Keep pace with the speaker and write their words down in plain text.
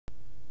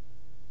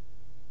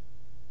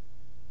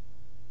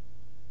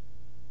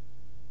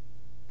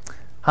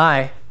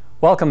Hi,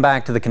 welcome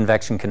back to the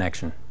Convection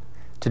Connection.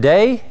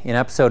 Today, in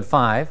episode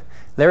 5,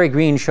 Larry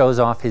Green shows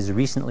off his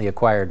recently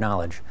acquired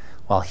knowledge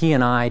while he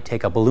and I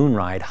take a balloon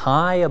ride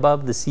high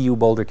above the CU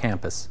Boulder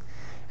campus.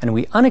 And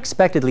we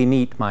unexpectedly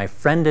meet my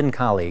friend and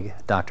colleague,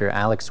 Dr.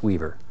 Alex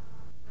Weaver.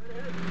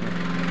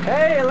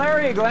 Hey,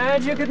 Larry,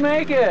 glad you could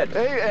make it.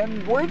 Hey,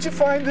 and where'd you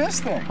find this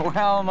thing?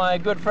 Well, my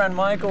good friend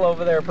Michael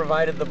over there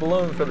provided the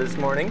balloon for this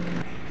morning.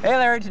 Hey,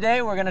 Larry,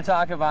 today we're going to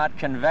talk about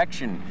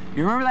convection.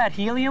 You remember that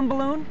helium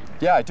balloon?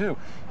 Yeah, I do.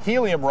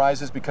 Helium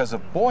rises because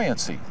of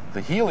buoyancy.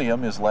 The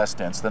helium is less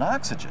dense than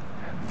oxygen.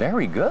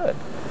 Very good.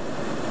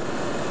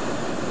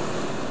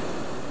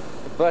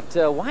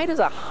 But why does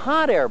a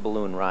hot air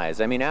balloon rise?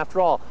 I mean, after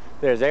all,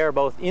 there's air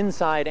both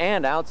inside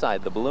and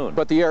outside the balloon.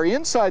 But the air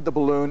inside the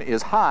balloon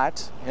is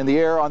hot, and the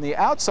air on the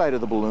outside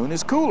of the balloon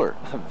is cooler.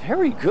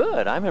 Very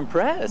good. I'm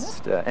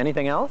impressed.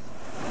 Anything else?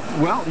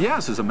 Well,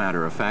 yes, as a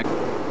matter of fact.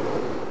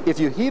 If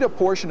you heat a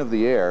portion of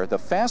the air, the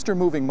faster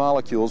moving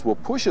molecules will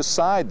push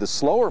aside the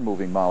slower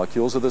moving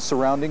molecules of the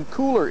surrounding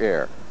cooler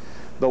air.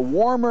 The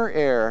warmer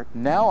air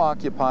now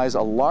occupies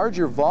a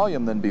larger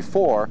volume than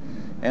before,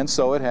 and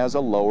so it has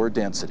a lower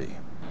density.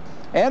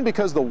 And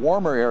because the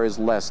warmer air is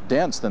less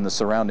dense than the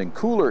surrounding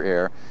cooler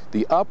air,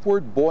 the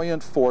upward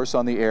buoyant force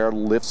on the air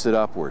lifts it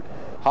upward.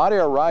 Hot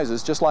air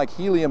rises just like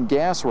helium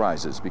gas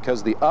rises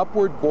because the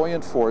upward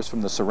buoyant force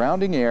from the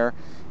surrounding air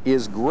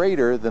is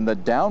greater than the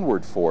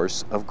downward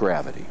force of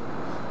gravity.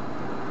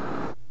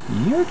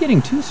 You're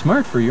getting too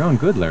smart for your own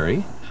good,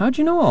 Larry. How'd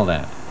you know all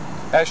that?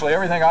 Actually,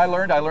 everything I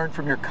learned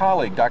from your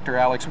colleague, Dr.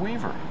 Alex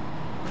Weaver.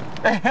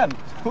 And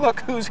look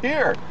who's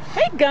here.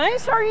 Hey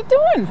guys, how are you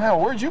doing? Now,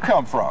 where'd you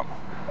come from?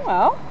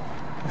 Well,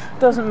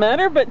 doesn't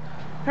matter, but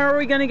how are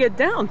we going to get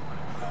down?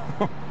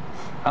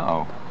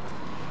 Uh-oh.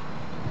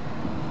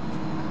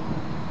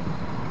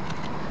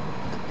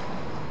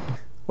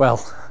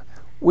 Well,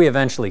 we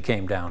eventually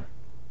came down.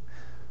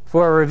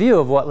 For a review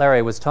of what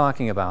Larry was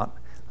talking about,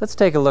 let's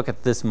take a look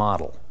at this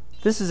model.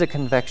 This is a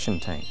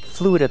convection tank.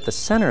 Fluid at the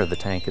center of the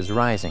tank is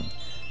rising.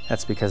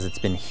 That's because it's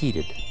been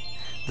heated.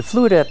 The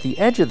fluid at the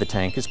edge of the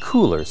tank is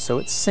cooler, so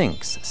it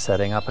sinks,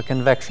 setting up a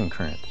convection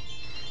current.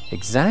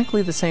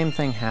 Exactly the same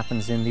thing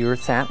happens in the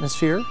Earth's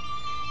atmosphere,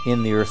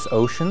 in the Earth's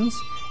oceans,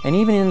 and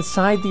even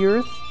inside the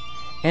Earth,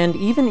 and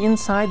even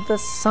inside the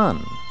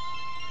Sun.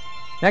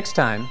 Next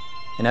time,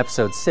 in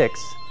episode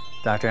 6,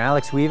 Dr.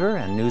 Alex Weaver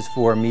and News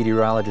 4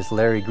 meteorologist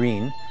Larry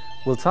Green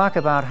will talk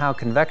about how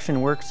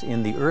convection works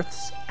in the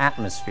Earth's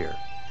atmosphere.